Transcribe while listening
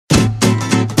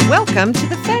Welcome to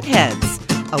the Fed Heads,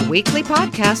 a weekly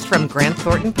podcast from Grant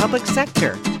Thornton Public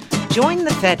Sector. Join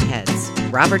the Fed Heads,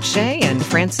 Robert Shea and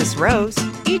Francis Rose,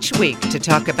 each week to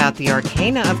talk about the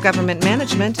arcana of government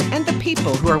management and the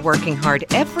people who are working hard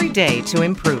every day to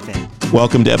improve it.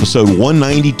 Welcome to episode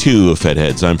 192 of Fed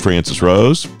Heads. I'm Francis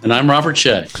Rose. And I'm Robert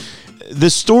Shea. The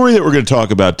story that we're going to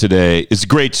talk about today is a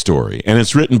great story, and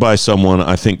it's written by someone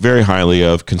I think very highly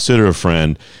of, consider a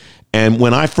friend. And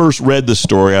when I first read the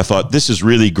story, I thought, this is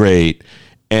really great,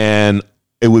 and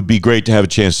it would be great to have a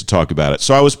chance to talk about it.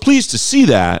 So I was pleased to see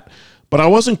that, but I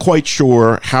wasn't quite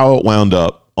sure how it wound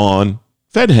up on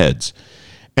Fed Heads.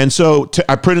 And so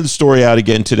I printed the story out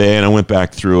again today, and I went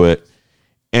back through it.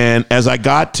 And as I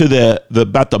got to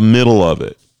about the middle of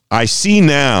it, I see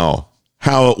now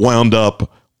how it wound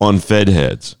up on Fed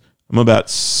Heads. I'm about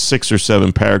 6 or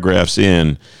 7 paragraphs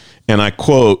in, and I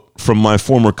quote from my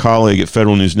former colleague at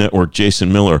Federal News Network,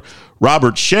 Jason Miller,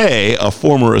 Robert Shea, a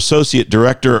former associate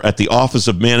director at the Office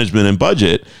of Management and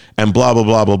Budget, and blah, blah,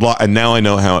 blah, blah, blah. And now I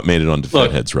know how it made it onto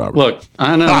Fed Heads, Robert. Look,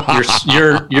 I know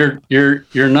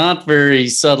you're not very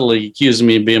subtly accusing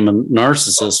me of being a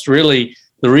narcissist. Really,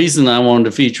 the reason I wanted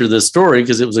to feature this story,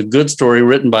 because it was a good story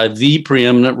written by the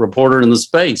preeminent reporter in the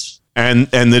space. And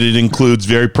that it includes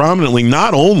very prominently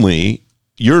not only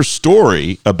your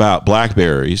story about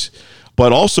BlackBerries,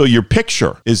 but also your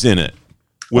picture is in it.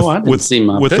 With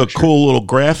a cool little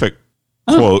graphic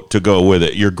quote to go with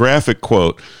it. Your graphic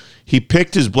quote. He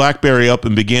picked his BlackBerry up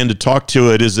and began to talk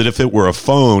to it as if it were a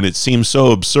phone. It seemed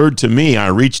so absurd to me. I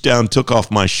reached down, took off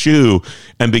my shoe,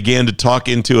 and began to talk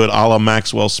into it a la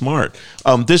Maxwell Smart.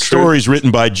 This story is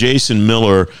written by Jason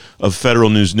Miller of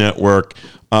Federal News Network.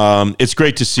 It's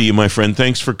great to see you, my friend.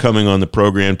 Thanks for coming on the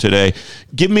program today.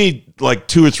 Give me like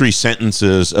 2 or 3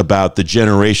 sentences about the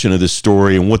generation of this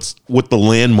story and what the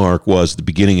landmark was at the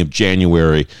beginning of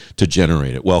January to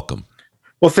generate it. Welcome.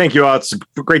 Well, thank you all. It's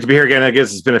great to be here again. I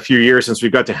guess it's been a few years since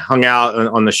we've got to hung out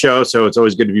on the show, so it's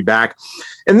always good to be back.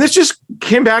 And this just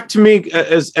came back to me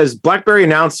as BlackBerry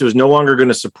announced it was no longer going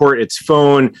to support its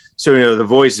phone. So, the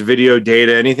voice, video,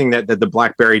 data, anything that the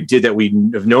BlackBerry did that we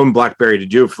have known BlackBerry to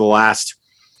do for the last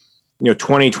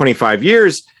 20, 25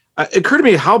 years, it occurred to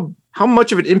me how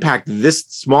much of an impact this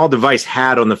small device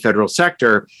had on the federal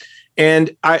sector.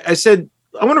 And I said,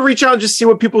 I want to reach out and just see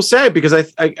what people say, because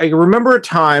I remember a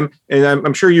time, and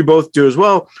I'm sure you both do as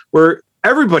well, where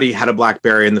everybody had a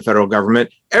BlackBerry in the federal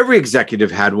government. Every executive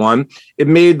had one. It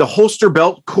made the holster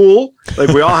belt cool. Like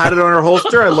we all had it on our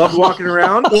holster. I loved walking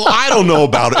around. Well, I don't know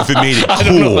about if it made it cool. I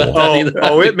don't know about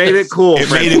that either. It made it cool.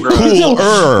 It made it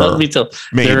cooler. Let me tell.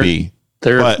 Maybe.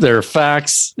 There are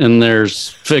facts and there's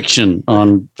fiction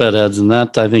on Fed Heads, and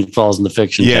that I think falls in the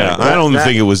fiction category. I don't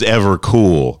think it was ever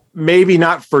cool. Maybe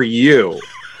not for you.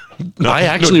 I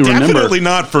actually remember. Definitely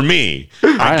not for me.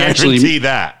 I guarantee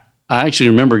that. I actually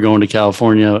remember going to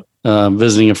California,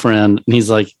 visiting a friend, and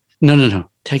he's like, no,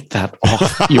 take that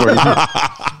off. You are not.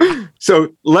 So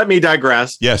let me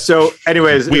digress. Yes. So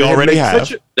anyways, we already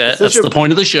have. That's the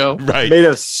point of the show. Right.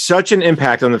 Made such an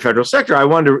impact on the federal sector. I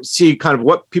wanted to see kind of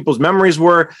what people's memories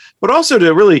were, but also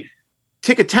to really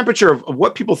take a temperature of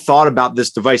what people thought about this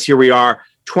device. Here we are,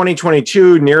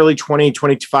 2022, nearly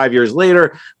 25 years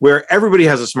later, where everybody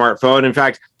has a smartphone. In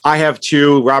fact, I have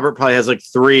 2. Robert probably has like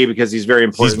 3 because he's very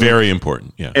important. He's very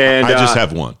important. Yeah. And I just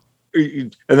have 1.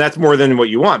 And that's more than what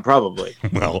you want, probably.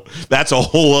 Well, that's a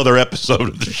whole other episode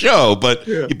of the show, but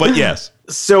yes.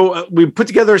 So we put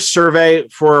together a survey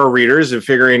for our readers and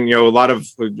figuring, a lot of,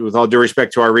 with all due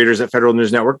respect to our readers at Federal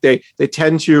News Network, they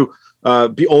tend to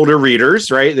be older readers,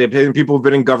 right? People who've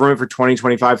been in government for 20,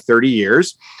 25, 30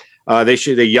 years.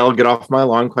 They yell, get off my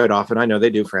lawn quite often. I know they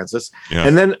do, Francis. Yeah.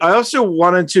 And then I also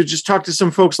wanted to just talk to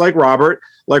some folks like Robert,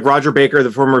 like Roger Baker,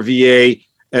 the former VA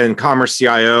and Commerce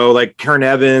CIO, like Karen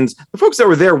Evans, the folks that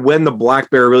were there when the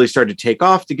BlackBerry really started to take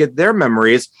off, to get their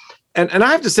memories. And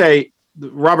I have to say,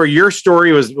 Robert, your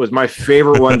story was my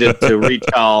favorite one to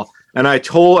retell. And I've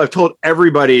told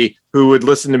everybody who would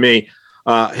listen to me,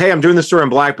 hey, I'm doing this story on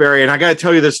BlackBerry, and I got to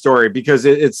tell you this story because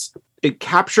it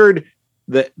captured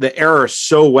the era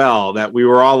so well that we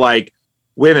were all like,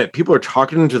 wait a minute, people are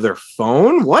talking into their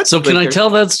phone? What? So can I tell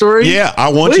that story? Yeah,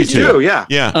 I want you to. Do,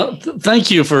 yeah.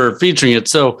 Thank you for featuring it.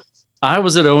 So I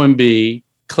was at OMB.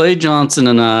 Clay Johnson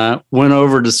and I went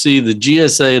over to see the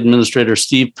GSA administrator,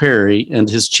 Steve Perry, and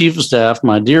his chief of staff,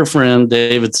 my dear friend,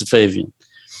 David Safavian.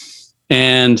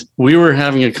 And we were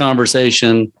having a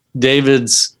conversation.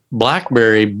 David's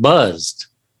BlackBerry buzzed.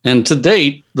 And to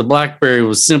date, the BlackBerry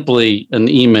was simply an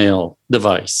email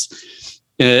device.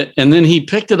 And then he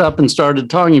picked it up and started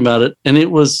talking about it. And it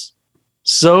was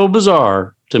so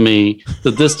bizarre to me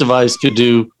that this device could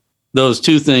do those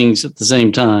two things at the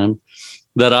same time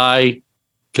that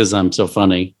because I'm so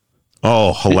funny.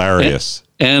 Oh, hilarious.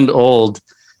 And old,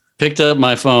 picked up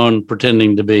my phone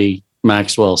pretending to be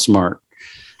Maxwell Smart.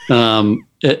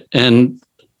 And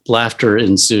laughter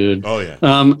ensued. Oh, yeah.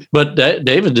 But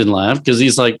David didn't laugh because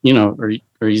he's like,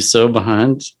 are you so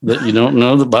behind that you don't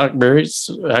know the BlackBerries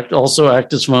also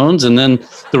act as phones? And then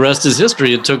the rest is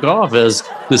history. It took off as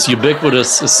this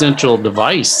ubiquitous, essential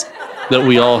device that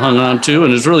we all hung on to.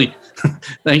 And it's really,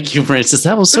 thank you, Francis.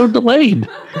 That was so delayed.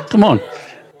 Come on.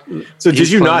 So did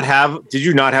you not have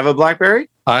a BlackBerry?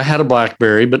 I had a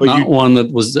BlackBerry, but not one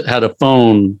that had a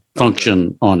phone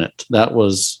function on it. That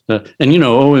was, and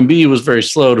OMB was very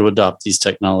slow to adopt these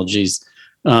technologies.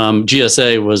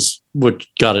 GSA was what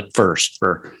got it first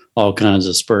for all kinds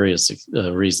of spurious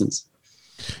reasons.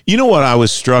 You know what I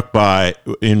was struck by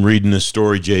in reading this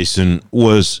story, Jason,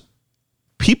 was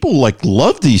people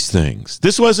love these things.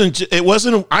 I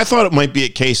thought it might be a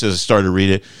case as I started to read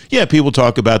it. Yeah, people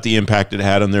talk about the impact it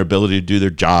had on their ability to do their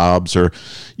jobs or,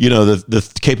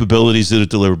 the capabilities that it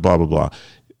delivered, blah, blah, blah.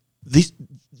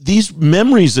 These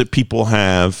memories that people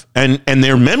have, and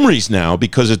they're memories now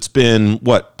because it's been,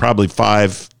 probably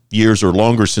 5 years or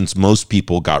longer since most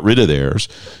people got rid of theirs.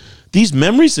 These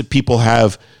memories that people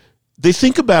have, they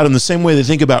think about in the same way they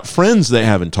think about friends they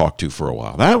haven't talked to for a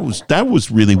while. That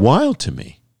was really wild to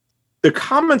me. The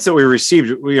comments that we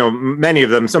received, many of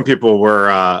them, some people were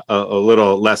a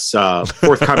little less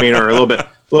forthcoming or a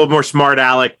little more smart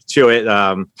aleck to it.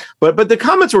 But the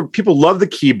comments were people love the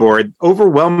keyboard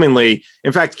overwhelmingly.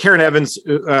 In fact, Karen Evans,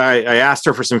 I asked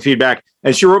her for some feedback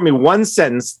and she wrote me one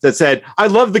sentence that said, "I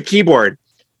love the keyboard."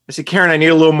 I said, "Karen, I need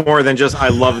a little more than just I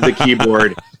love the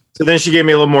keyboard." So then she gave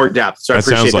me a little more depth. So I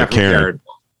appreciate that from Karen.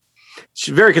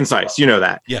 She's very concise,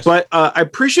 that. Yes. But I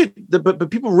appreciate but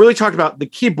people really talked about the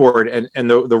keyboard and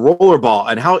the rollerball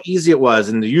and how easy it was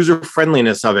and the user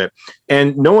friendliness of it.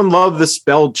 And no one loved the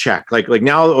spell check. Like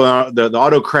now the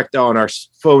autocorrect on our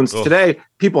phones today,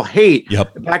 people hate.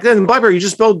 Yep. Back then in BlackBerry, you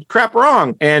just spelled crap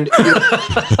wrong, and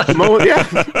it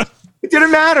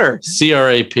didn't matter.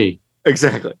 CRAP.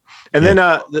 Exactly. And then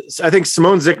I think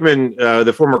Simone Zickman,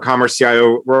 the former Commerce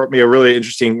CIO, wrote me a really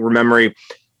interesting memory,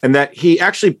 and that he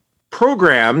actually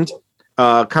programmed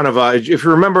if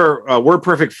you remember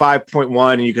WordPerfect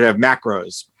 5.1, and you could have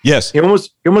macros. Yes. He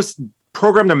almost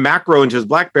programmed a macro into his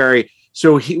BlackBerry.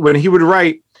 So when he would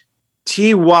write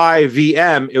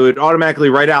TYVM, it would automatically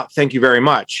write out, "Thank you very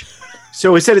much."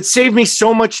 So he said, it saved me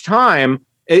so much time.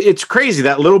 It's crazy,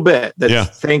 that little bit,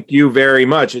 "Thank you very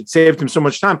much." It saved him so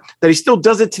much time that he still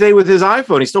does it today with his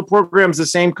iPhone. He still programs the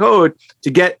same code to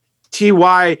get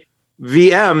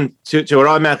TYVM to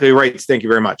automatically writes "Thank you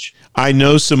very much." I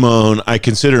know Simone. I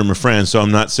consider him a friend, so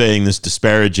I'm not saying this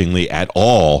disparagingly at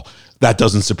all. That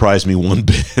doesn't surprise me one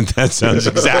bit. That sounds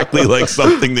exactly like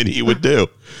something that he would do.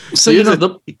 So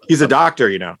he's a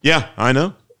doctor, Yeah, I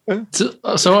know.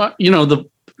 So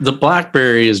the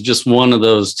BlackBerry is just one of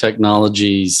those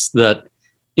technologies that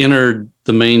entered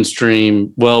the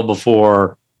mainstream well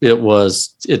before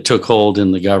it took hold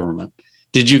in the government.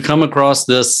 Did you come across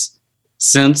this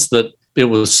sense that it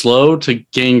was slow to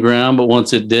gain ground, but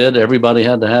once it did, everybody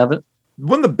had to have it?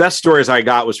 One of the best stories I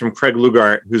got was from Craig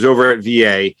Lugart, who's over at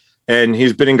VA, and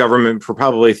he's been in government for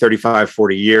probably 35,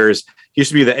 40 years. He used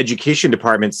to be the education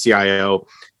department CIO.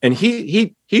 And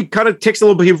he kind of takes a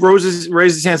little bit, he raised his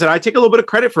hand and said, "I take a little bit of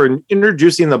credit for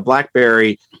introducing the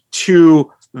BlackBerry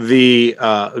to the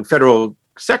federal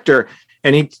sector."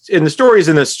 And the story is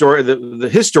in the story,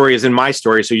 his story is in my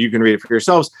story, so you can read it for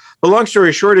yourselves. But long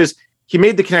story short is he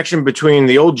made the connection between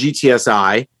the old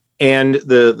GTSI and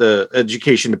the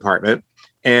education department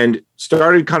and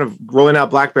started kind of rolling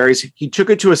out BlackBerries. He took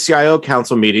it to a CIO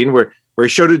council meeting where he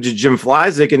showed it to Jim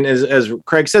Flazik. And as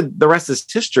Craig said, the rest is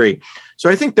history. So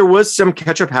I think there was some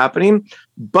catch up happening,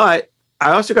 but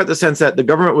I also got the sense that the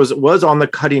government was on the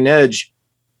cutting edge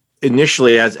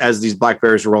initially as these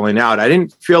BlackBerries were rolling out. I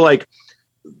didn't feel like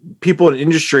people in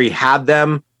industry had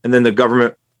them and then the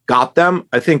government got them.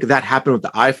 I think that happened with the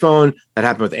iPhone, that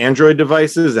happened with Android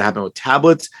devices, that happened with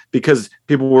tablets, because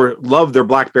people loved their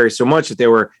BlackBerry so much that they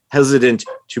were hesitant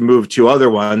to move to other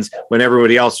ones when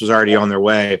everybody else was already on their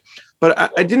way.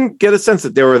 But I didn't get a sense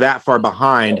that they were that far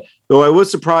behind, though I was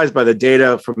surprised by the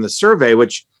data from the survey,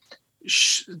 which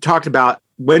talked about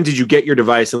when did you get your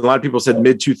device? And a lot of people said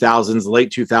mid-2000s,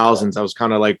 late 2000s. I was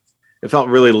kind of like, it felt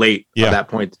really late at that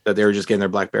point that they were just getting their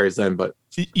BlackBerries then. But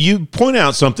you point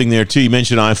out something there too. You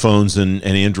mentioned iPhones and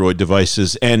Android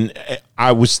devices. And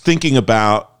I was thinking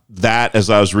about that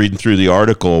as I was reading through the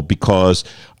article, because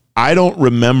I don't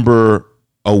remember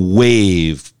a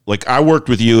wave. Like, I worked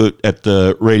with you at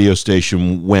the radio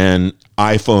station when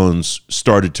iPhones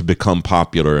started to become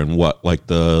popular in like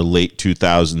the late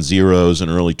 2000s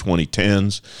and early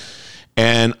 2010s.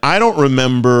 And I don't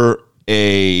remember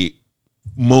a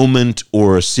moment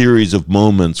or a series of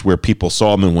moments where people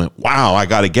saw them and went, wow, I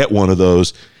got to get one of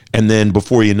those. And then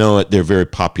before you know it, they're very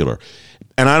popular.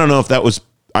 And I don't know if that was,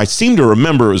 I seem to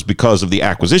remember it was because of the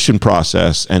acquisition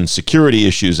process and security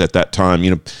issues at that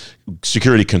time,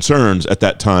 security concerns at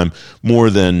that time more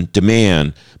than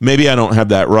demand. Maybe I don't have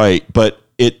that right, but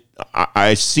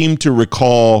I seem to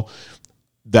recall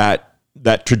that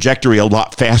trajectory a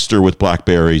lot faster with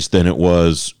BlackBerries than it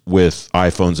was with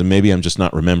iPhones, and maybe I'm just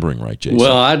not remembering right, Jason.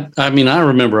 Well, I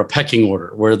remember a pecking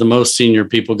order where the most senior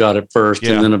people got it first,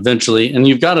 and then eventually, and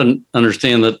you've got to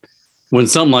understand that when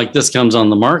something like this comes on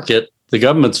the market, the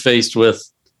government's faced with,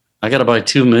 I got to buy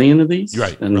 2 million of these,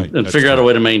 and figure out a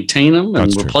way to maintain them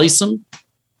and replace them.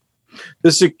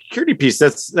 The security piece,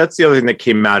 that's the other thing that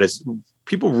came out is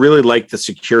people really like the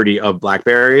security of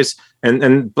BlackBerries,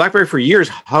 and BlackBerry for years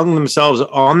hung themselves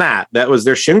on that. That was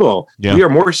their shingle. Yeah. We are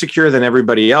more secure than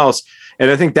everybody else.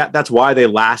 And I think that's why they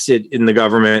lasted in the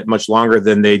government much longer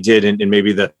than they did in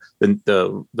maybe the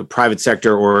private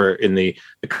sector or in the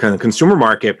kind of consumer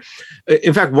market.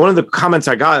 In fact, one of the comments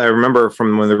I remember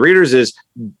from one of the readers is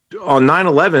on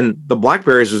 9/11, the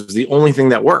BlackBerries was the only thing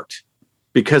that worked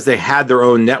because they had their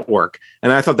own network.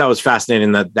 And I thought that was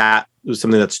fascinating that was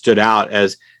something that stood out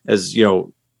as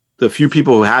the few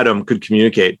people who had them could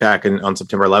communicate back on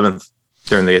September 11th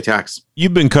during the attacks.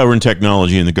 You've been covering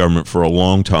technology in the government for a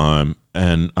long time,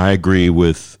 and I agree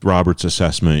with Robert's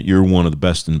assessment. You're one of the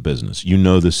best in the business. You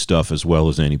know this stuff as well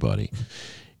as anybody.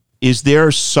 Is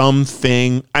there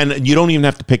something, and you don't even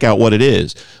have to pick out what it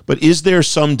is, but is there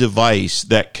some device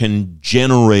that can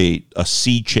generate a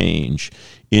sea change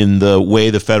in the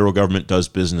way the federal government does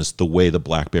business, the way the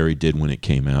BlackBerry did when it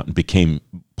came out and became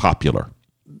popular?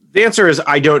 The answer is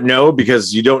I don't know,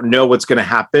 because you don't know what's going to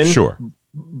happen. Sure.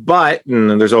 But,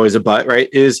 and there's always a but, right,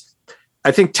 is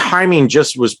I think timing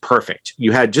just was perfect.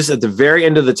 You had just at the very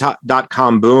end of the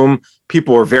dot-com boom,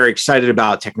 people were very excited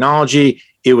about technology.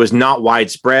 It was not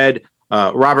widespread.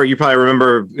 Robert, you probably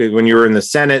remember when you were in the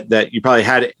Senate that you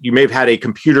may have had a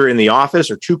computer in the office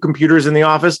or 2 computers in the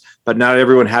office, but not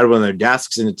everyone had one on their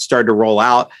desks, and it started to roll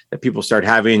out that people started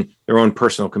having their own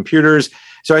personal computers.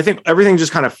 So I think everything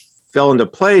just kind of fell into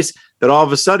place that all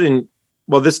of a sudden,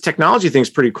 well, this technology thing's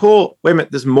pretty cool. Wait a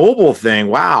minute, this mobile thing,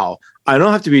 wow. I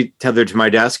don't have to be tethered to my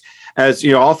desk. As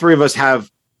all 3 of us have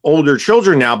older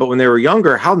children now, but when they were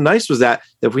younger, how nice was that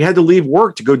if we had to leave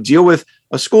work to go deal with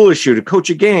a school issue, to coach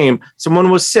a game, someone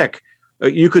was sick,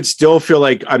 you could still feel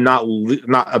like I'm not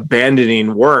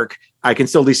abandoning work. I can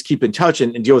still at least keep in touch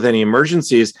and deal with any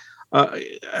emergencies.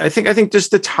 I think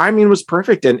just the timing was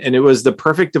perfect, and it was the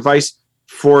perfect device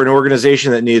for an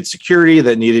organization that needed security,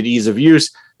 that needed ease of use,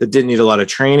 that didn't need a lot of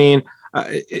training.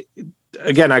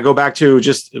 Again, I go back to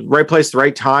just right place, the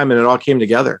right time, and it all came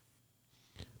together.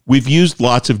 We've used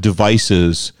lots of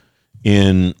devices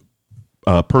in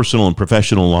personal and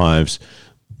professional lives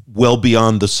well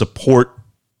beyond the support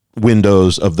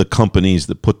windows of the companies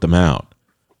that put them out.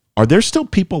 Are there still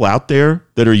people out there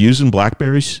that are using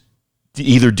BlackBerries?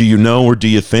 Either do you know or do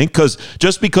you think? Because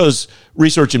just because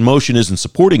Research in Motion isn't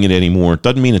supporting it anymore, it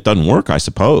doesn't mean it doesn't work, I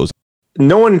suppose.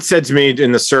 No one said to me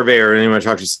in the survey or anyone I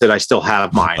talked to said I still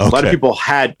have mine. Okay. A lot of people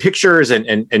had pictures,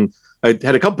 and I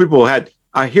had a couple people who had,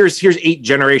 here's 8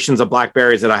 generations of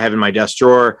BlackBerries that I have in my desk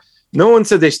drawer. No one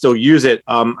said they still use it.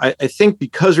 I think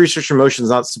because Research in Motion is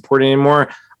not supporting anymore,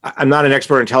 I'm not an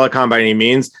expert in telecom by any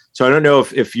means, so I don't know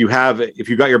if you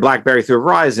got your BlackBerry through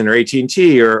Verizon or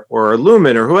AT&T or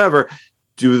Lumen or whoever,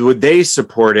 would they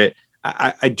support it?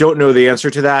 I don't know the answer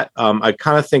to that. I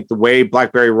kind of think the way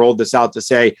BlackBerry rolled this out to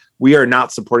say we are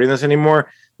not supporting this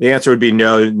anymore, the answer would be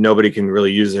no. Nobody can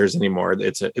really use theirs anymore.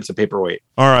 It's a paperweight.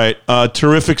 All right,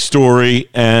 terrific story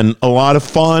and a lot of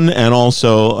fun, and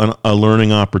also a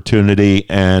learning opportunity,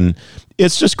 and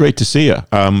it's just great to see you.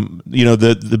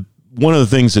 The one of the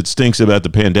things that stinks about the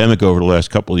pandemic over the last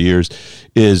couple of years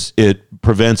is it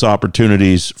prevents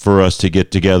opportunities for us to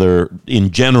get together in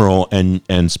general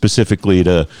and specifically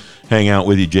to hang out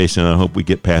with you, Jason. I hope we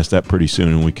get past that pretty soon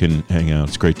and we can hang out.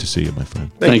 It's great to see you, my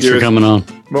friend. Thanks for coming on.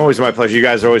 Always my pleasure. You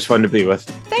guys are always fun to be with.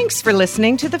 Thanks for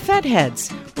listening to The Fed Heads,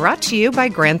 brought to you by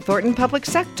Grant Thornton Public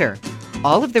Sector.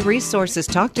 All of the resources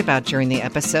talked about during the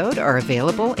episode are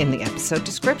available in the episode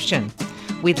description.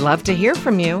 We'd love to hear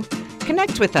from you.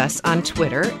 Connect with us on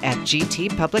Twitter at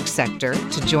GT Public Sector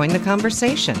to join the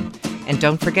conversation. And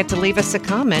don't forget to leave us a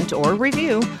comment or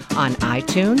review on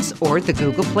iTunes or the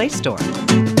Google Play Store.